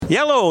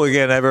Hello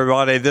again,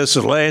 everybody. This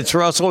is Lance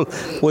Russell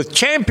with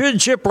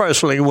Championship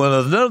Wrestling with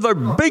another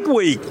big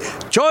week.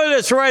 Join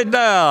us right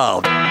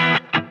now.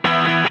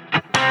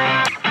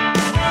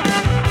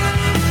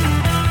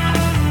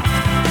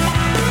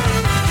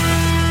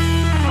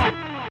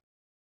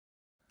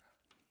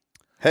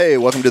 Hey,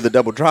 welcome to the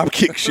Double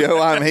Dropkick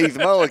Show. I'm Heath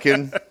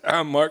Mulligan.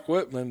 I'm Mark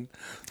Whitman.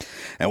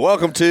 And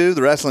welcome to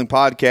the Wrestling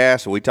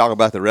Podcast, where we talk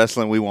about the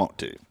wrestling we want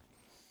to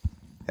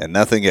and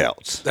nothing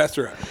else. That's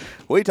right.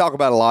 We talk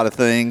about a lot of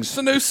things. It's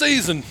a new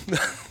season.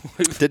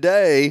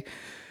 Today,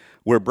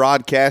 we're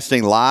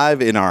broadcasting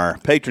live in our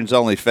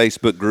patrons-only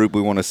Facebook group.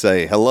 We want to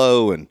say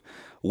hello and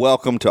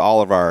welcome to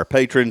all of our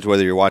patrons,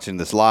 whether you're watching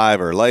this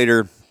live or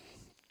later.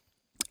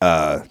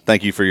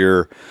 Thank you for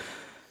your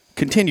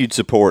continued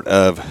support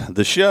of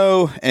the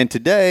show. And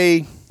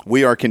today,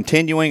 we are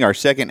continuing our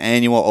second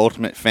annual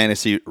Ultimate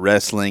Fantasy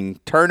Wrestling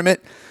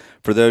Tournament.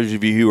 For those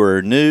of you who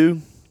are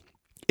new,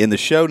 in the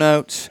show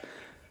notes,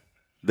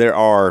 there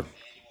are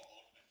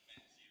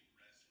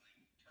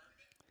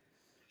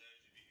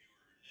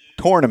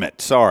tournament.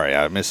 Sorry,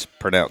 I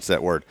mispronounced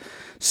that word.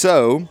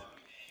 So,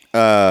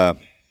 now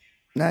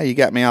you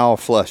got me all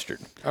flustered.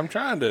 I'm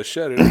trying to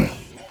shut it up.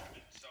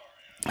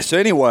 So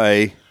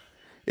anyway,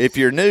 if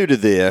you're new to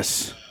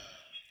this,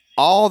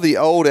 all the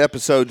old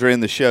episodes are in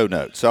the show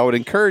notes. So I would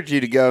encourage you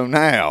to go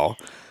now,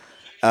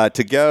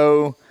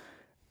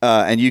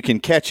 and you can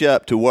catch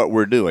up to what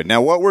we're doing.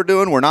 Now, what we're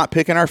doing, we're not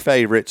picking our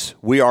favorites.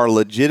 We are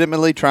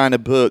legitimately trying to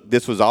book.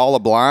 This was all a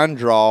blind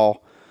draw.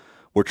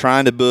 We're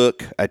trying to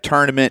book a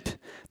tournament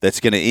that's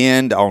going to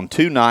end on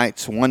two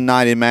nights, one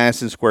night in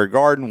Madison Square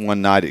Garden,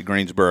 one night at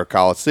Greensboro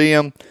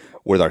Coliseum,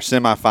 with our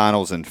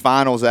semifinals and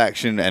finals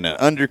action and an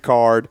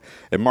undercard.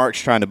 And Mark's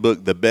trying to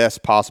book the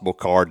best possible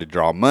card to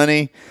draw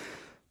money.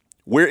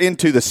 We're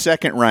into the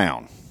second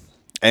round.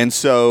 And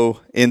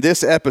so in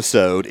this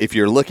episode, if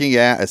you're looking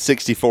at a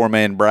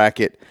 64-man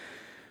bracket,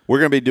 we're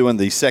going to be doing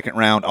the second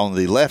round on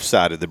the left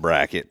side of the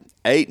bracket,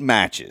 8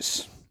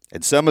 matches.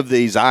 And some of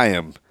these I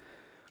am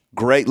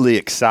greatly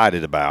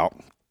excited about.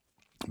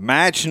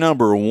 Match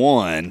number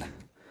 1,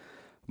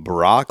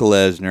 Brock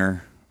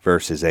Lesnar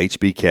versus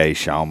HBK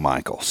Shawn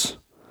Michaels.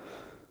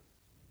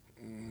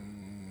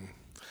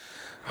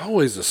 I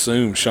always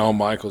assumed Shawn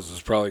Michaels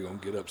is probably going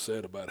to get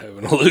upset about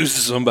having to lose to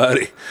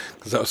somebody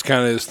because that was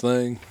kind of his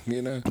thing,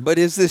 you know. But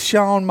is this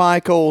Shawn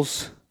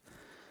Michaels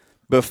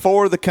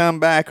before the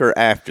comeback or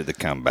after the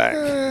comeback?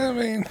 I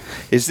mean,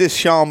 is this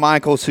Shawn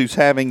Michaels who's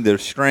having the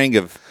string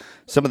of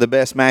some of the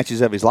best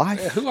matches of his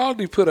life? who all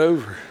did he put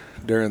over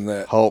during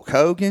that? Hulk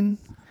Hogan.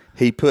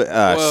 He put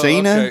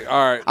Cena. Okay,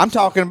 all right. I'm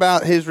talking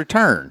about his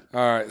return.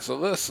 All right, so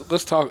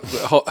let's talk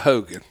about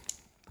Hogan.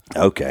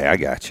 Okay, I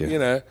got you. You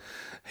know,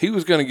 he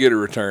was going to get a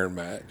return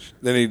match.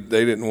 Then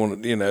they didn't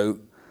want to, you know,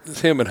 it's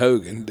him and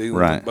Hogan dealing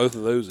with both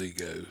of those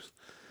egos.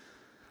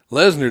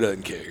 Lesnar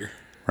doesn't care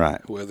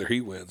whether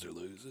he wins or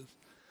loses.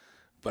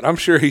 But I'm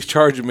sure he's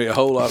charging me a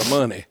whole lot of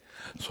money,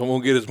 so I'm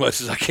going to get as much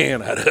as I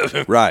can out of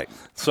him. Right.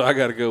 So I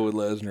got to go with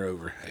Lesnar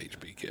over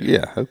HBK.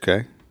 Yeah,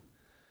 okay.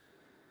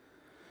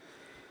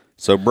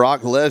 So Brock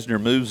Lesnar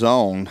moves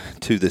on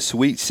to the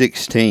Sweet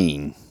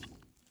 16.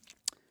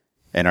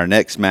 And our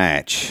next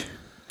match,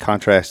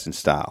 contrasting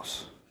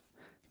styles.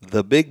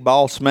 The Big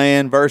Boss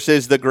Man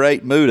versus the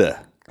Great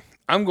Muta.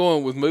 I'm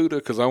going with Muta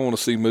because I want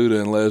to see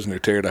Muta and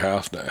Lesnar tear the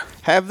house down.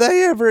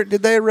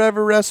 Did they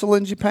ever wrestle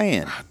in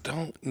Japan? I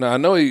don't know. I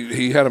know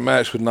he had a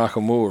match with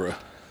Nakamura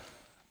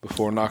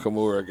before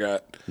Nakamura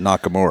got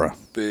Nakamura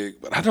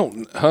big, but I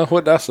don't.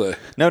 What did I say?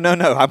 No.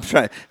 I'm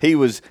trying.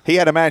 He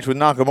had a match with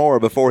Nakamura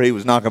before he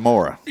was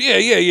Nakamura.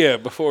 Yeah.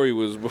 Before he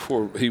was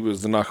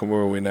the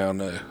Nakamura we now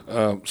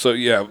know. So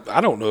yeah,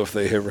 I don't know if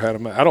they ever had a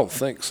match. I don't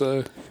think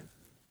so,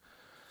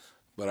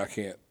 but I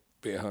can't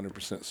be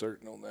 100%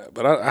 certain on that.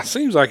 But it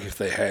seems like if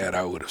they had,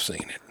 I would have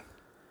seen it.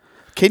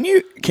 Can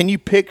you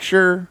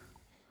picture?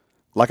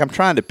 Like, I'm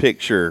trying to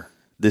picture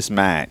this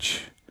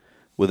match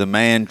with a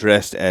man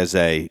dressed as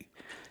a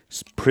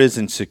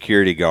prison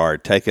security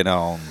guard taking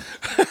on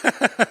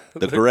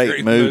the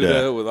Great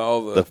Muta with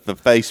all the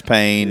face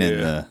paint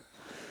and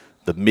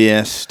the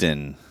mist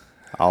and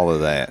all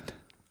of that.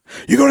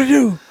 You're going to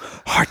do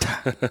hard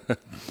time.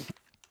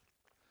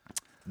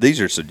 These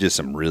are just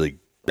some really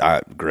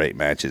great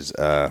matches.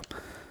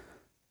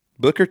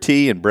 Booker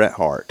T and Bret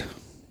Hart.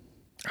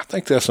 I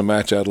think that's a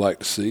match I'd like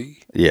to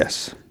see.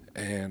 Yes.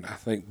 And I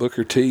think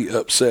Booker T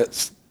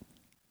upsets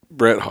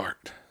Bret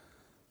Hart.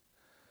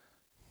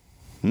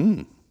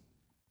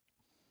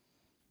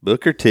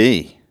 Booker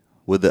T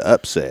with the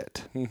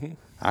upset.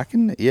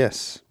 Mm-hmm.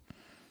 Yes.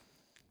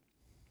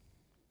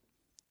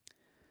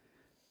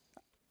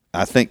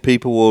 I think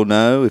people will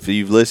know, if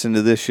you've listened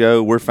to this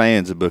show, we're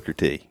fans of Booker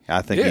T.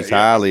 I think he's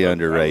highly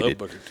underrated. I love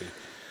Booker T.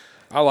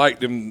 I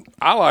liked him.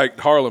 I liked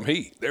Harlem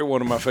Heat. They're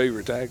one of my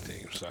favorite tag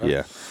teams. So.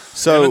 Yeah.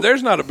 So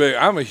there's not a big.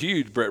 I'm a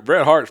huge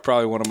Bret Hart's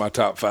probably one of my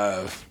top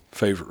 5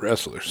 favorite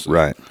wrestlers. So.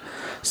 Right.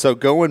 So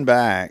going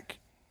back,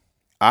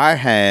 I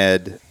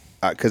had,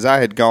 because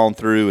I had gone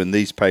through, and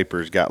these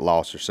papers got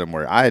lost or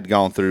somewhere. I had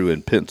gone through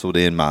and penciled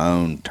in my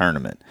own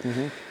tournament.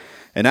 Mm-hmm.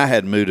 And I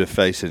had Muta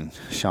facing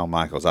Shawn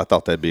Michaels. I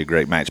thought that'd be a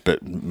great match.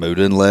 But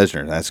Muta and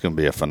Lesnar, that's going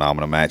to be a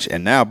phenomenal match.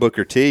 And now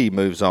Booker T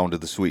moves on to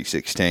the Sweet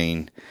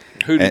 16.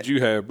 Who did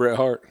you have, Bret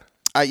Hart?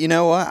 You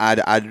know what?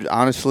 I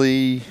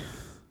honestly,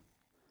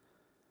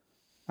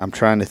 I'm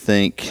trying to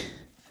think.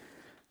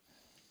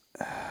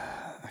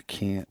 I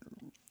can't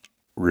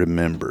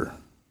remember.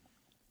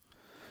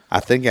 I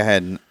think I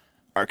had,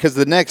 because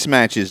the next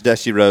match is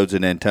Dusty Rhodes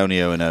and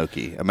Antonio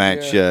Inoki, a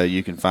match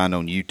you can find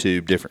on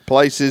YouTube, different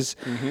places.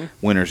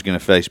 Winner's going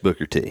to face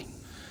Booker T.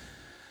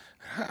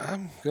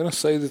 I'm going to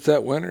say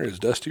that winner is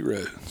Dusty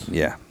Rhodes.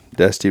 Yeah,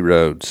 Dusty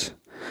Rhodes.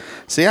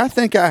 See, I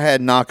think I had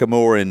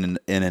Nakamura and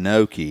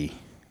Inoki.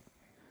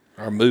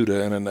 Or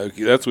Muta and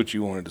Inoki. That's what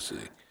you wanted to see.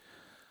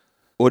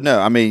 Well, no,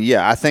 I mean,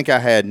 yeah, I think I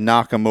had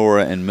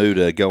Nakamura and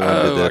Muta going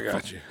to the. I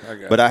got you.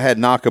 But I had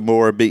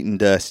Nakamura beating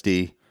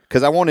Dusty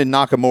because I wanted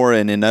Nakamura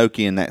and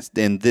Inoki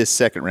in this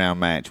second round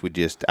match.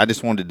 I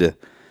just wanted to.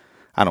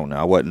 I don't know.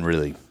 I wasn't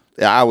really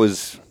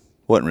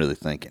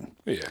thinking.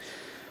 Yeah.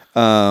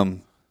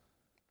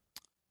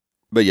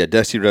 But yeah,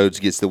 Dusty Rhodes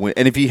gets the win.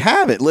 And if you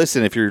haven't,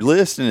 listen, if you're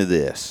listening to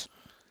this,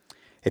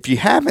 if you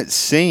haven't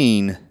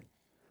seen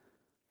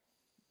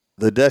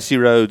the Dusty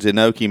Rhodes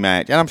Inoki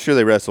match, and I'm sure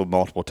they wrestled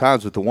multiple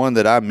times, but the one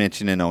that I'm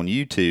mentioning on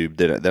YouTube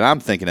that I'm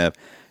thinking of,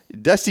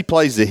 Dusty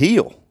plays the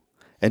heel,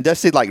 and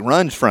Dusty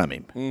runs from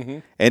him,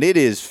 and it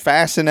is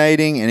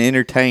fascinating and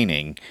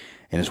entertaining,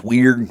 and it's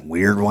weird,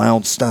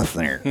 wild stuff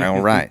there.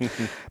 All right,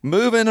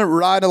 moving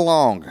right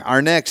along,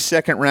 our next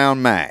second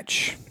round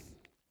match.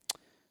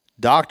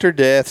 Dr.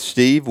 Death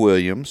Steve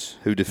Williams,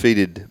 who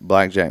defeated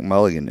Blackjack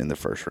Mulligan in the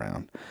first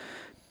round,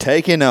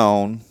 taking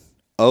on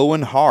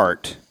Owen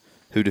Hart,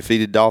 who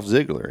defeated Dolph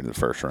Ziggler in the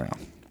first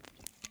round.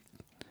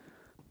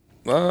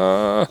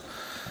 Man,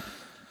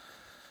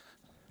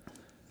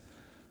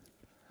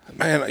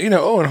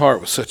 Owen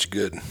Hart was such a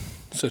good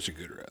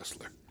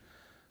wrestler.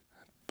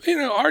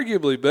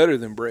 Arguably better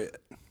than Bret.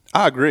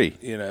 I agree.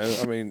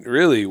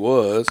 Really he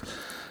was.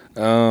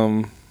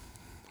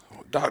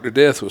 Dr.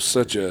 Death was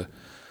such a.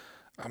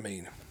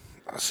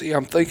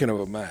 I'm thinking of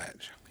a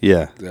match.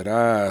 Yeah. That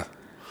I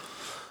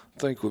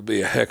think would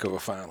be a heck of a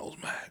finals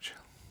match.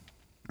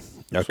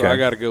 Okay. So I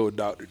got to go with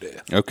Dr.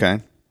 Death.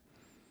 Okay.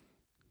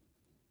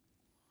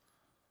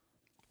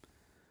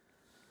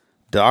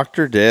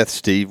 Dr. Death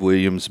Steve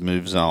Williams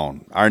moves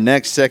on. Our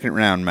next second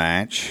round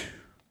match,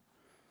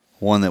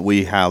 one that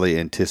we highly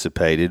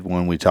anticipated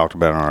when we talked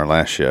about on our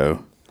last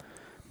show,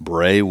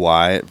 Bray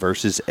Wyatt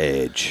versus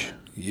Edge.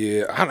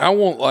 Yeah, I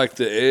want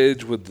the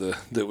Edge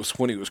that was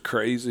when he was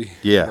crazy.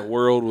 Yeah, the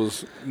world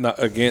was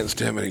not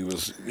against him, and he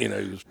was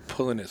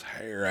pulling his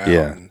hair out.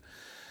 Yeah,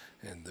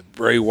 and the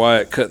Bray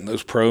Wyatt cutting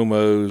those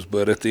promos.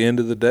 But at the end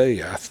of the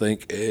day, I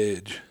think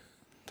Edge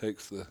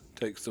takes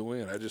the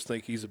win. I just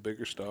think he's a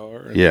bigger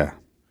star. Yeah.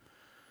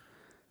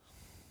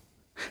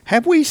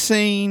 Have we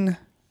seen?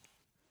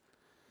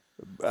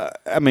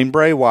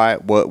 Bray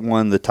Wyatt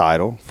won the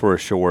title for a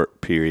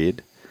short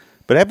period,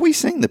 but have we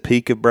seen the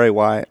peak of Bray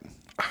Wyatt?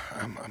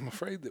 I'm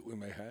afraid that we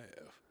may have.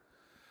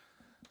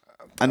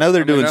 I know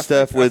they're doing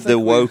stuff with the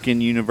Woken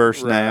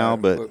universe now,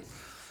 but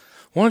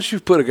once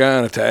you've put a guy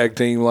in a tag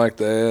team like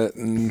that,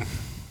 and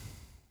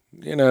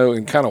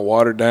and kind of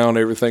watered down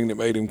everything that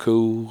made him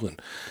cool,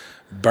 and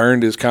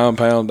burned his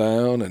compound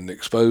down, and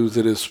exposed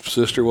that his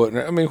sister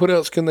wasn't. What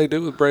else can they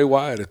do with Bray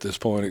Wyatt at this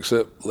point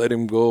except let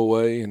him go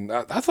away? And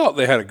I thought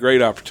they had a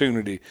great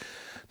opportunity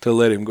to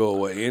let him go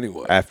away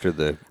anyway. After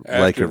the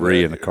Lake of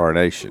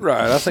Reincarnation.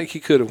 Right. I think he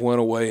could have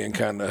went away and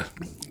kind of,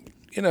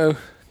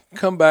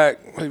 come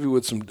back maybe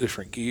with some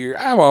different gear.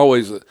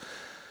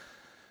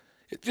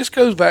 It just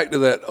goes back to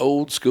that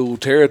old school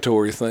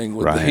territory thing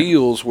with the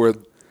heels where,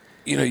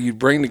 you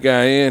bring the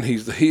guy in,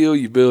 he's the heel,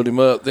 you build him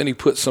up, then he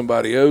puts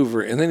somebody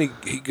over, and then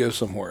he goes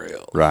somewhere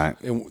else. Right.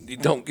 And you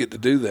don't get to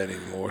do that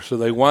anymore. So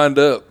they wind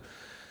up,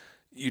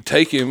 you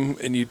take him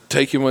and you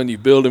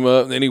build him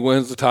up, and then he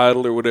wins the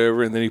title or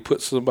whatever, and then he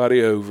puts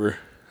somebody over.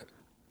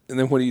 And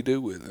then what do you do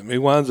with him? He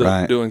winds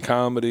up doing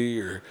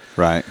comedy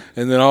Right.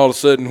 And then all of a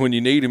sudden when you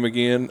need him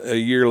again a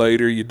year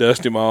later, you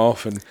dust him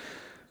off and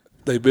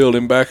they build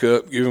him back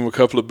up, give him a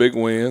couple of big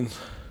wins.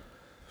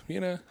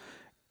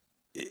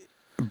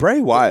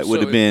 Bray Wyatt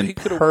would have been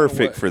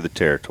perfect for the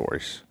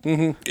territories.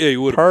 Mm-hmm. Yeah, he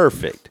would have.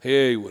 Perfect.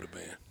 Yeah, he would have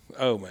been.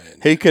 Oh, man.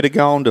 He could have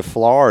gone to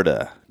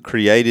Florida,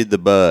 created the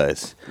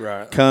buzz.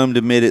 Right. Come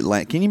to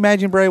Mid-Atlantic. Can you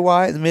imagine Bray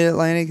Wyatt in the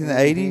Mid-Atlantic in the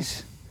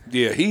 80s?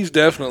 Yeah, he's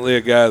definitely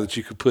a guy that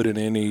you could put in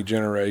any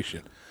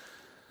generation.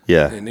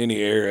 Yeah. In any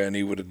era, and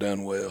he would have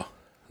done well.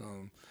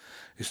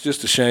 It's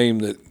just a shame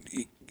that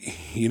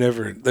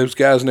those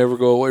guys never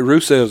go away.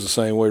 Rusev's the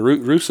same way.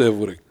 Rusev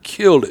would have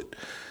killed it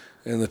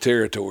in the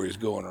territories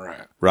going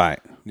around. Right.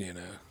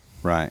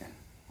 Right.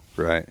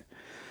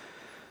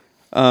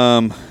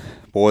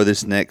 Boy,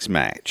 this next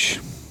match.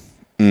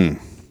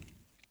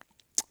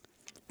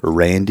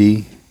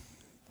 Randy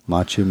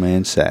Macho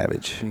Man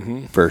Savage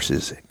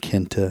versus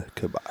Kenta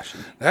Kobashi.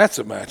 That's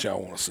a match I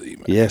want to see,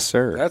 man. Yes,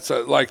 sir. That's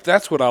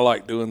what I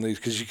like doing these,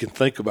 because you can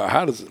think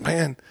about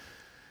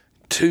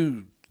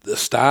two the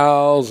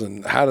styles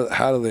and how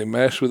do they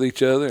mesh with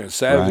each other. And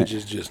Savage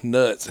is just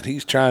nuts, and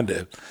he's trying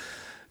to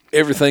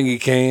everything he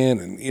can,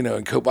 and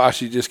and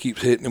Kobashi just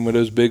keeps hitting him with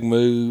those big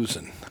moves,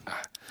 and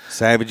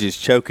Savage is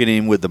choking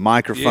him with the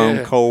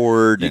microphone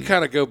cord. You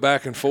kind of go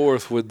back and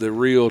forth with that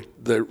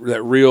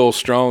real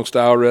strong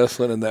style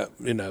wrestling and that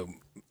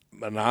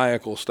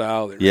maniacal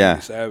style that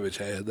Randy Savage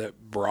had,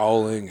 that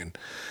brawling and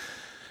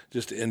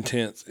just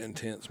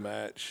intense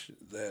match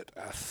that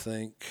I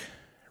think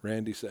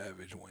Randy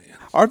Savage wins.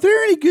 Are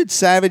there any good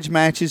Savage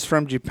matches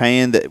from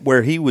Japan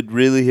where he would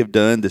really have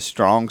done the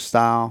strong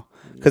style?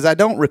 Because I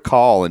don't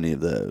recall any of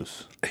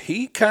those.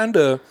 He kind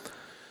of,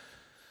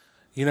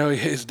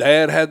 his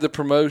dad had the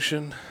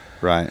promotion.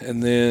 Right.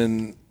 And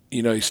then,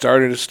 he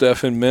started his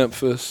stuff in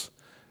Memphis,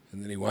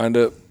 and then he wound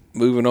up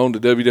moving on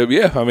to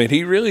WWF. I mean,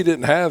 he really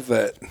didn't have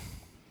that.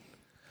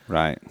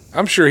 Right.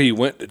 I'm sure he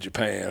went to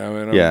Japan. I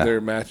mean,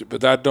 their matches,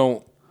 but I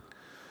don't.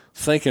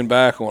 Thinking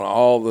back on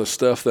all the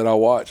stuff that I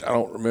watched, I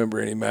don't remember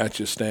any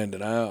matches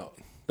standing out.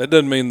 That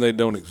doesn't mean they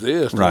don't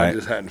exist. Right. I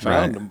just hadn't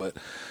found them, but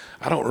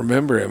I don't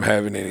remember him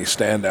having any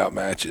standout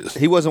matches.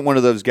 He wasn't one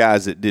of those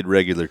guys that did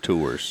regular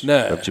tours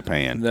of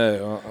Japan.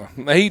 No,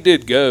 he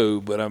did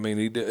go, but I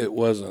mean, it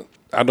wasn't.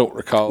 I don't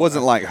recall. It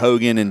wasn't like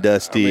Hogan and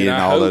Dusty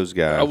and all those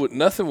guys.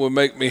 Nothing would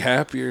make me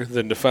happier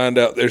than to find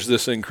out there's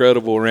this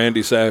incredible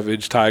Randy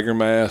Savage Tiger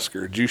Mask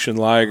or Jushin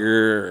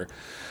Liger or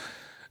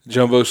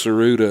Jumbo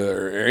Tsuruta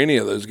or any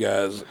of those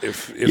guys.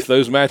 If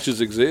those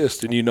matches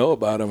exist and you know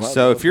about them.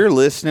 So if you're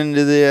listening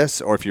to this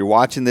or if you're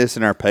watching this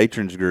in our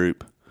patrons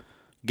group,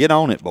 get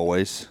on it,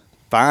 boys.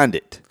 Find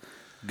it.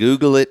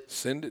 Google it.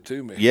 Send it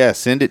to me. Yeah,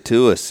 send it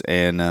to us,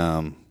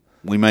 and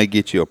we may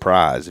get you a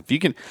prize. If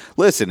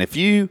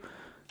you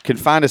can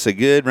find us a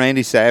good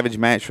Randy Savage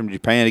match from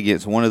Japan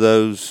against one of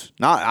those.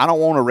 I don't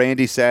want a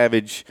Randy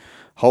Savage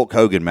Hulk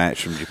Hogan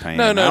match from Japan.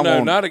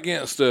 No, not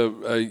against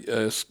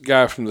a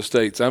guy from the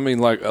States. I mean,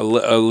 like a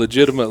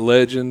legitimate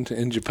legend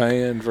in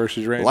Japan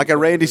versus Randy. Like a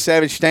Randy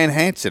Savage Stan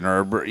Hansen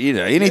or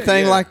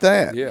anything like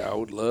that. Yeah, I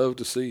would love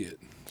to see it.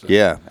 So.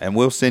 Yeah, and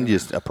we'll send you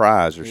a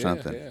prize or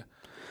something.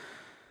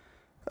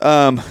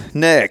 Yeah.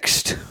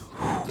 Next,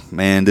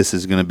 man, this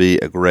is going to be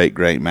a great,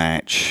 great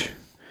match.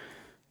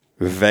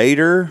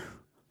 Vader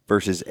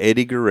versus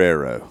Eddie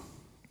Guerrero.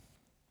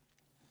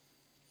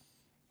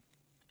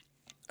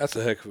 That's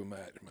a heck of a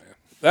match, man.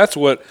 That's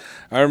what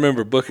I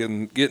remember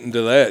getting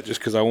to that just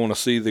because I want to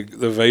see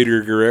the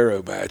Vader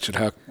Guerrero match and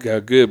how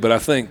good. But I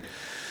think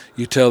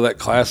you tell that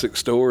classic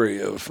story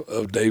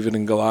of David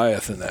and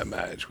Goliath in that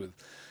match with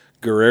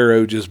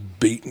Guerrero just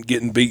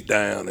getting beat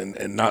down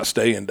and not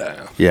staying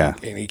down. Yeah.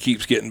 And he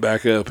keeps getting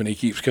back up and he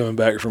keeps coming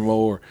back for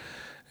more.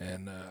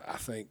 And I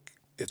think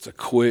it's a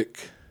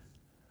quick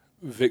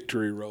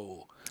victory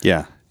roll.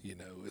 Yeah.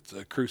 It's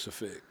a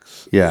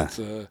crucifix. Yeah. It's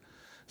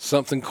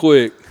something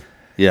quick.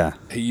 Yeah.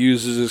 He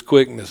uses his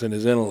quickness and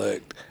his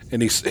intellect,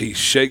 and he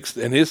shakes,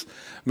 and his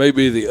may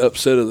be the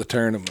upset of the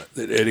tournament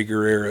that Eddie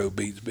Guerrero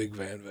beats Big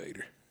Van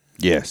Vader.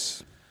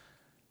 Yes.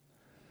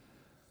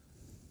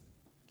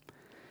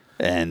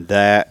 And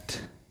that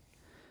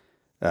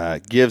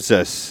gives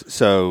us,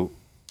 so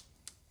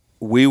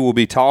we will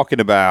be talking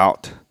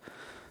about,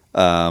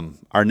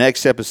 our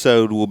next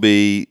episode will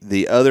be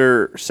the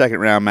other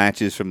second round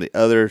matches from the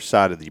other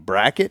side of the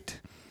bracket.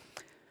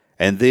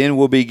 And then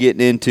we'll be getting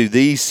into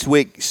these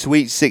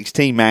Sweet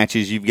 16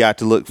 matches you've got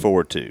to look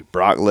forward to.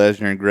 Brock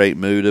Lesnar and Great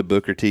Muta,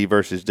 Booker T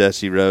versus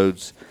Dusty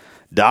Rhodes,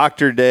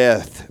 Dr.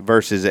 Death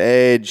versus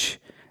Edge,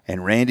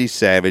 and Randy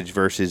Savage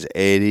versus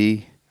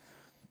Eddie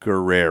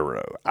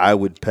Guerrero. I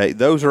would pay.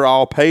 Those are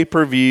all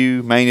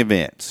pay-per-view main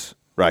events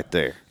right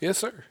there. Yes,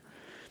 sir.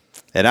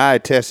 And I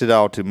attest it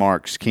all to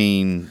Mark's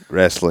keen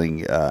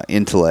wrestling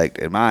intellect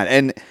and mind.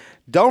 And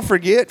don't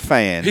forget,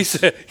 fans.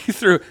 He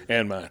threw,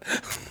 and mine.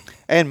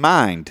 And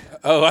mind.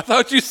 Oh, I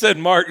thought you said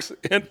Mark's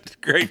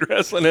great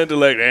wrestling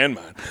intellect and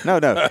mine.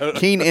 No.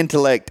 Keen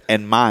intellect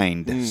and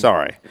mind.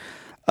 Sorry.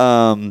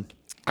 I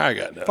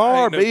got no.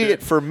 Far be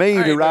it for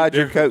me to ride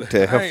your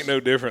coattails. I ain't no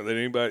different than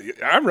anybody.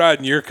 I'm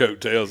riding your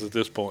coattails at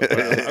this point.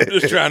 I'm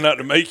just trying not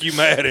to make you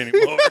mad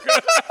anymore.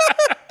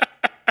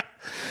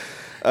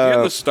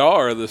 You're the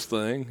star of this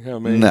thing. I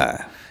mean, nah.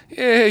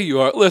 Yeah, you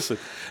are. Listen,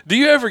 do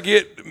you ever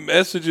get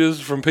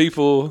messages from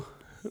people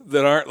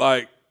that aren't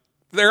like,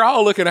 they're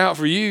all looking out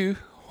for you?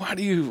 Why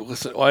do you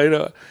listen?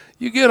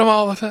 You get them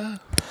all the time.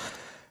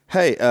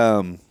 Hey,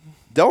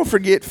 don't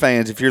forget,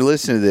 fans, if you're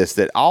listening to this,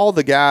 that all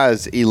the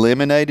guys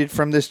eliminated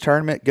from this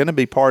tournament going to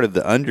be part of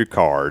the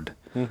undercard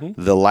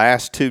the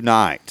last two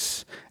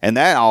nights, and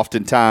that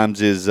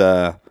oftentimes is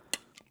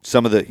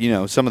some of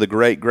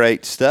the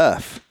great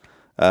stuff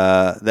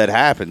that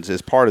happens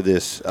as part of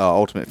this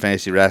Ultimate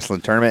Fantasy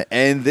Wrestling tournament.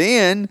 And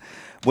then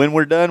when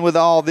we're done with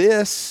all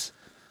this,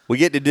 we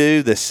get to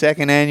do the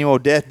second annual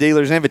Death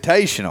Dealers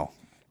Invitational,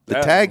 the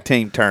tag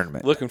team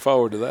tournament. Looking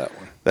forward to that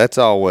one. That's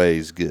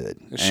always good.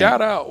 And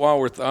shout out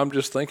while I'm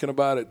just thinking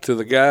about it to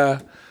the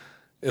guy,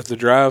 at the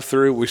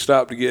drive-thru, we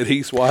stopped to get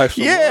Heath's wife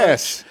some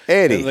Yes, lunch.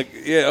 Eddie.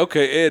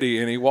 Eddie.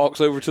 And he walks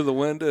over to the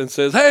window and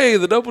says, "Hey,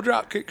 the Double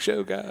Drop Kick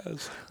Show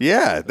guys."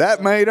 Yeah,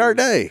 that made our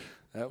day.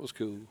 That was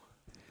cool.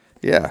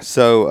 Yeah,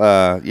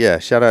 so,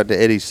 shout out to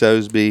Eddie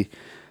Sosby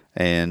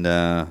and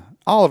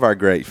all of our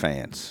great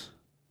fans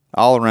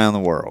all around the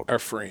world. Our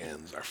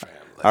friends, our family.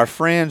 Our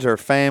friends, our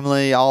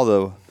family, all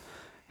the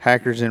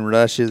hackers in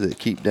Russia that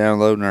keep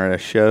downloading our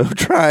show,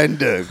 trying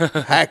to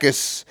hack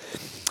us.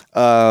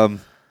 The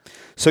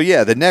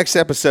next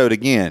episode,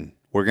 again,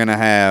 we're going to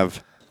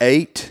have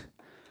 8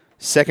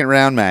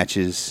 second-round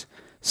matches.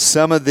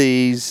 Some of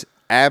these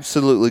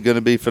absolutely going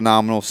to be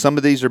phenomenal. Some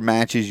of these are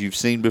matches you've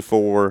seen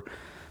before.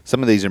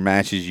 Some of these are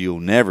matches you'll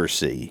never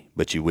see,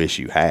 but you wish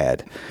you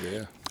had.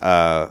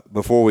 Yeah.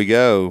 Before we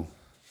go,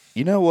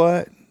 you know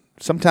what?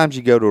 Sometimes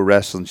you go to a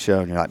wrestling show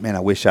and you're like, man, I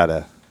wish I'd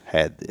have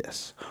had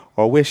this.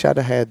 Or I wish I'd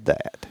have had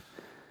that.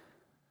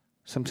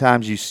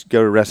 Sometimes you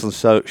go to a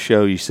wrestling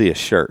show, you see a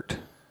shirt.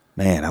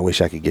 Man, I wish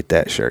I could get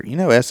that shirt. You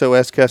know,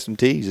 SOS Custom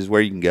Tees is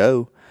where you can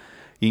go.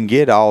 You can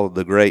get all of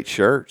the great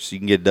shirts. You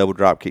can get a Double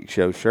Dropkick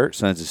Show shirt,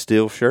 Sons of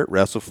Steel shirt,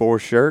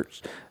 WrestleForce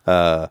shirts.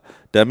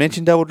 Did I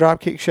mention Double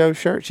Dropkick Show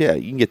shirts? Yeah,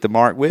 you can get the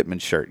Mark Whitman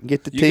shirt. You can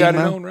get the You got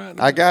it on right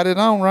now? I got it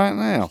on right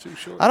now.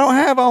 I don't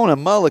have on a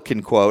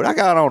Mulligan quote. I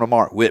got on a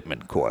Mark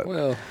Whitman quote.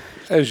 Well,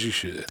 as you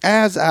should.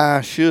 As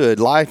I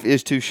should. Life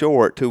is too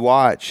short to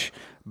watch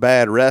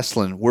bad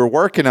wrestling. We're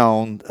working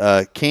on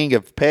King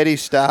of Petty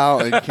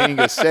style and King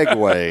of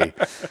Segway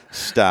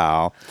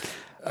style.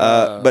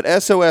 But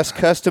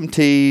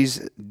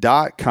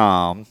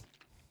SOSCustomTees.com.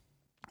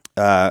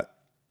 I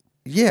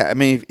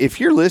mean, if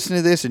you're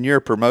listening to this and you're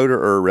a promoter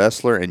or a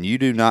wrestler and you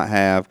do not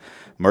have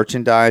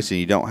merchandise and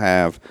you don't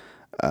have,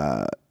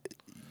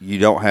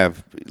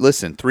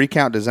 listen, 3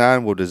 Count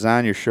Design will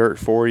design your shirt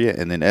for you,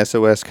 and then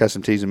SOS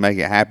Custom Tees will make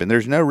it happen.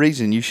 There's no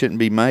reason you shouldn't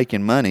be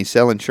making money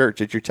selling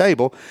shirts at your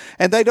table,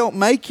 and they don't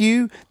make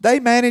you.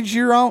 They manage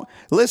your own.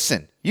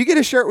 Listen, you get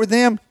a shirt with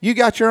them, you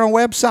got your own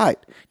website.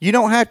 You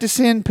don't have to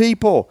send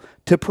people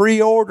to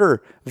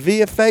pre-order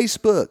via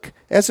Facebook.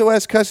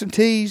 SOS Custom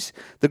Tees,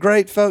 the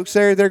great folks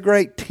there, their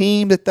great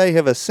team that they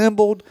have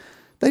assembled,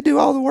 they do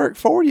all the work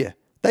for you.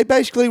 They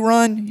basically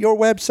run your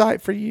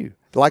website for you,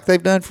 like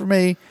they've done for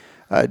me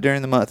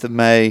during the month of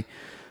May,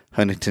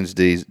 Huntington's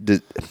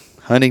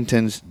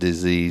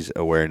Disease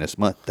Awareness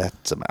Month.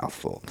 That's a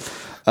mouthful.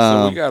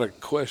 So we got a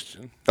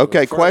question.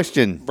 Okay,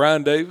 question.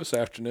 Brian Davis,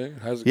 afternoon.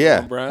 How's it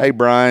going, Brian? Hey,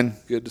 Brian.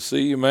 Good to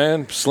see you,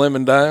 man.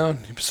 Slimming down.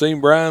 You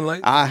seen Brian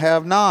lately? I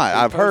have not.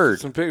 I've heard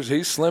some pictures.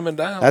 He's slimming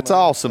down. That's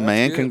awesome,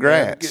 man. Good,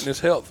 Congrats. man. Getting his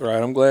health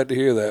right. I'm glad to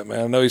hear that,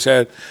 man. I know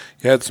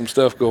he had some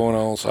stuff going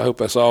on, so I hope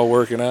that's all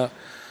working out.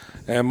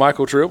 And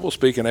Michael Tribble,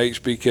 speaking of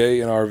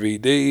HBK and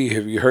RVD,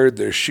 have you heard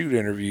their shoot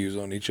interviews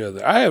on each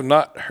other? I have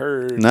not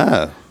heard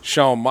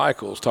Shawn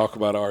Michaels talk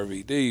about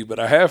RVD, but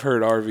I have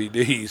heard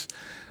RVD's.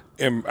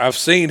 And I've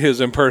seen his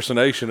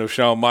impersonation of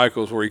Shawn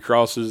Michaels where he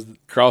crosses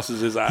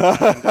his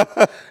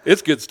eyes.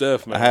 It's good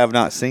stuff, man. I have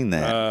not seen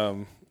that.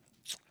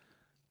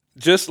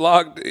 Just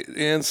logged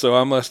in, so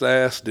I must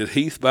ask, did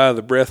Heath buy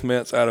the breath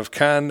mints out of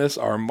kindness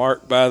or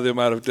Mark buy them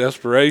out of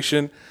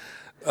desperation?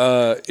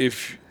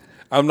 If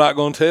I'm not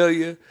going to tell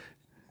you,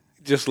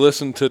 just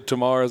listen to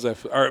tomorrow's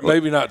episode, or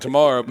maybe not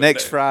tomorrow, but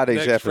next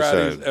Friday's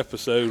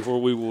episode where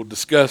we will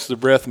discuss the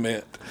breath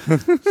mint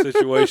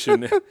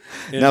situation.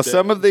 Now,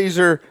 some of these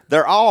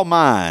they're all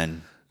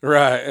mine,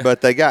 right?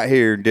 But they got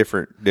here in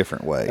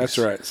different ways. That's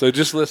right. So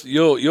just listen.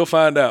 You'll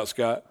find out,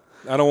 Scott.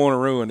 I don't want to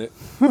ruin it.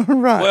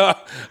 Right.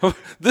 Well,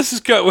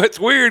 it's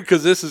weird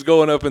because this is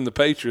going up in the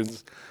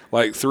patrons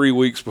like 3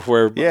 weeks before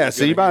everybody. Yeah,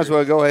 so you might as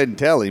well go ahead and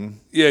tell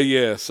him.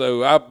 Yeah.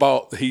 So I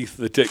bought Heath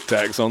the Tic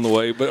Tacs on the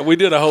way, but we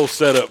did a whole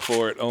setup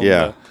for it on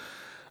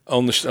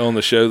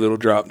the show that'll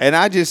drop. And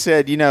I just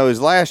said,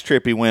 his last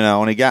trip he went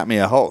on, he got me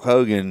a Hulk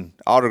Hogan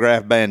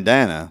autographed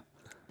bandana,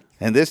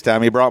 and this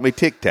time he brought me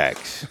Tic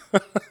Tacs.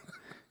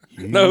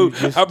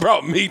 I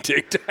brought me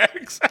Tic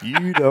Tacs.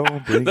 You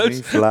don't bring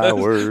me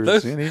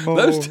flowers anymore.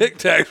 Those Tic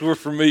Tacs were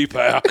for me,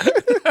 pal.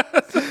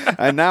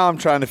 And now I'm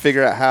trying to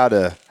figure out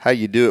how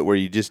you do it where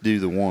you just do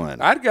the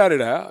one. I'd got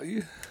it out.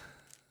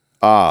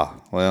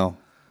 Well,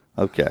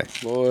 okay.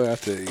 Boy, I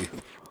tell you.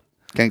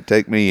 Can't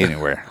take me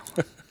anywhere.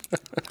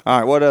 All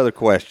right, what other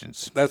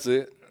questions? That's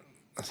it.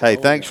 Hey,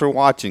 thanks for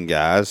watching,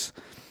 guys.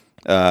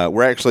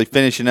 We're actually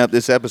finishing up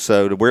this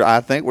episode. I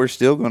think we're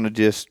still going to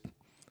just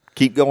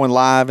keep going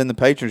live in the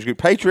patrons group.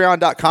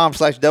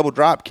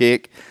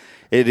 Patreon.com/DoubleDropkick.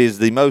 It is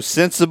the most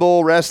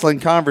sensible wrestling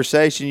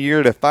conversation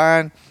you're to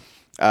find.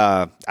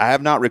 I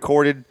have not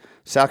recorded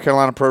South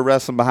Carolina Pro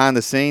Wrestling behind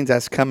the scenes.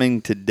 That's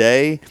coming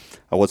today.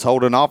 I was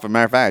holding off. As a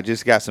matter of fact, I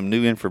just got some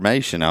new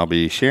information I'll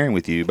be sharing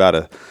with you about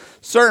a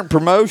certain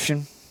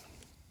promotion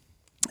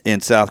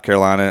in South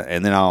Carolina.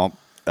 And then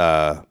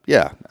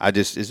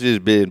it's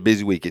just been a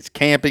busy week. It's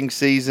camping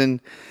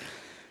season.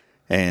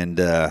 And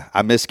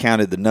I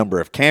miscounted the number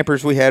of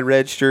campers we had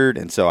registered.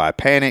 And so I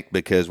panicked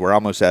because we're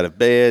almost out of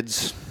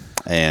beds.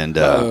 And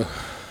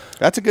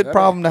that's a good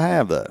problem to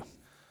have, though.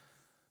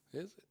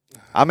 Is it?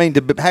 I mean,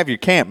 to have your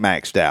camp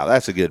maxed out,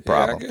 that's a good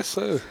problem. Yeah, I guess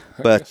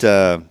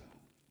so.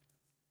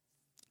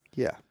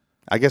 Yeah,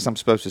 I guess I'm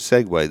supposed to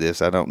segue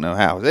this. I don't know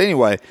how.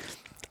 Anyway,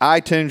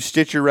 iTunes,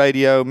 Stitcher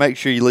Radio, make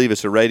sure you leave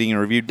us a rating and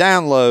review.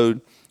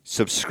 Download,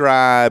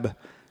 subscribe,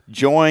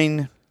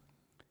 join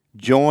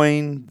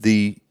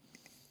the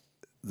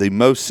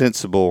most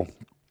sensible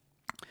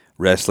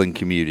wrestling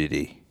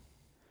community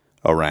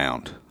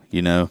around.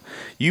 You know,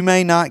 you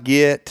may not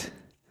get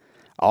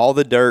all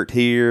the dirt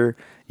here.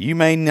 You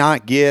may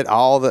not get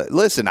all the...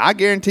 Listen, I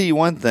guarantee you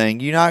one thing.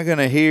 You're not going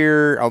to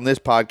hear on this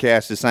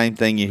podcast the same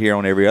thing you hear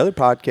on every other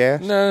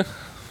podcast.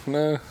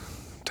 No.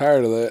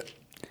 Tired of that.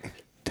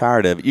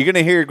 Tired of it. You're going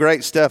to hear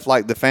great stuff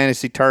like the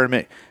fantasy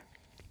tournament,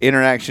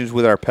 interactions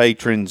with our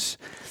patrons,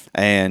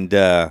 and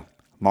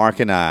Mark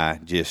and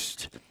I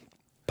just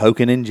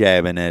poking and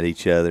jabbing at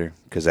each other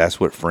because that's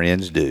what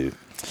friends do.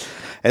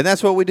 And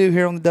that's what we do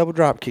here on the Double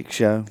Dropkick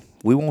Show.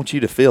 We want you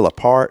to feel a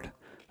part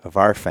of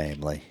our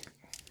family.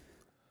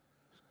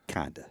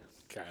 Kinda.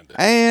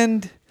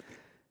 And,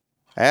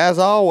 as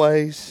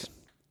always,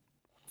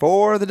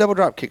 for the Double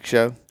Dropkick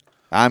Show,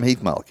 I'm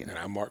Heath Mulligan. And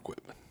I'm Mark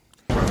Whitman.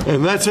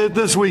 And that's it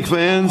this week,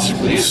 fans.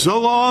 So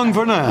long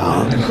for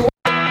now.